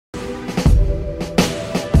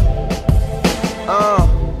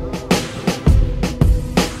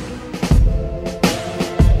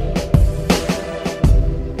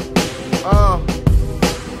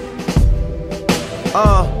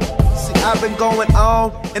going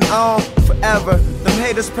on and on forever. Them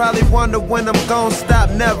haters probably wonder when I'm gon'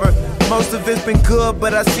 stop, never. Most of it's been good,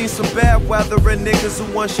 but I seen some bad weather. And niggas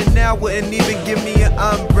who want Chanel wouldn't even give me an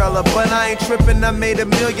umbrella. But I ain't tripping, I made $1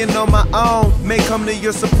 million on my own. May come to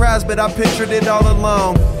your surprise, but I pictured it all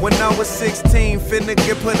along. When I was 16, finna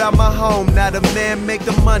get put out my home. Now the man make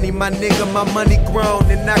the money, my nigga, my money grown.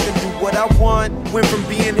 And I can do what I want. Went from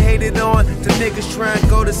being hated on to niggas trying to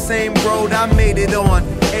go the same road I made it on.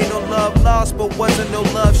 Ain't no love lost, but wasn't no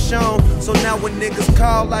love shown. So now when niggas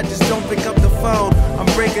call, I just don't pick up the phone. I'm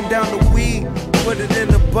breaking down the weed, put it in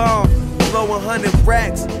the bomb. Blow 100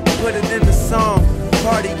 racks, put it in the song.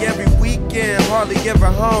 Party every weekend, hardly ever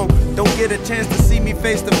home. Don't get a chance to see me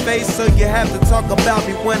face to face, so you have to talk about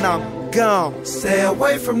me when I'm gone. Stay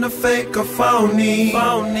away from the fake or phony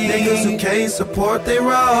niggas who can't support their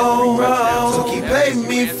own. So keep hating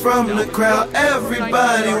me from the crowd.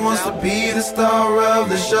 Everybody wants to be the star of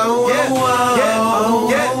the show.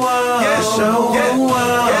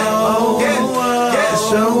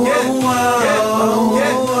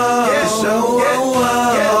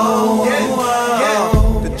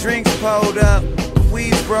 The drinks pulled up, the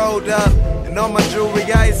weeds rolled up, and on my jewelry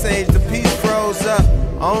ice age, the piece froze up.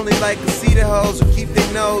 I only like to see the hoes who keep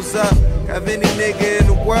their nose up. Have any nigga in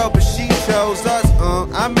the world, but she chose us.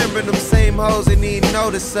 I remember them same hoes that didn't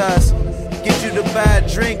notice us. Get you to buy a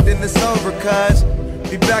drink, then it's over, cuz.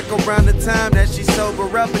 Be back around the time that she sober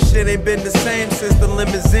up, but shit ain't been the same since the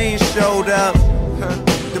limousine showed up.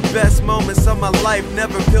 The best moments of my life,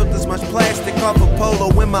 never peeled this much plastic off a polo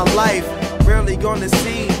in my life. Rarely on the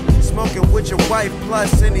scene, smoking with your wife.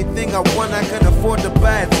 Plus anything I want, I can afford to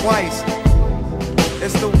buy it twice.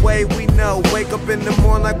 It's the way we know. Wake up in the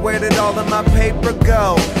morning like, where did all of my paper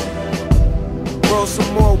go? Roll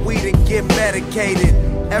some more weed and get medicated.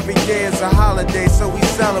 Every day is a holiday, so we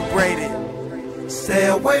celebrate it. Stay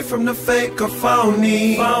away from the fake or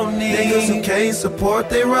phony niggas who can't support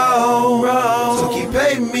their own. So keep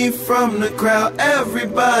hating me from the crowd.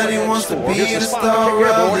 Everybody wants to be the star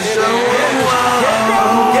of the show.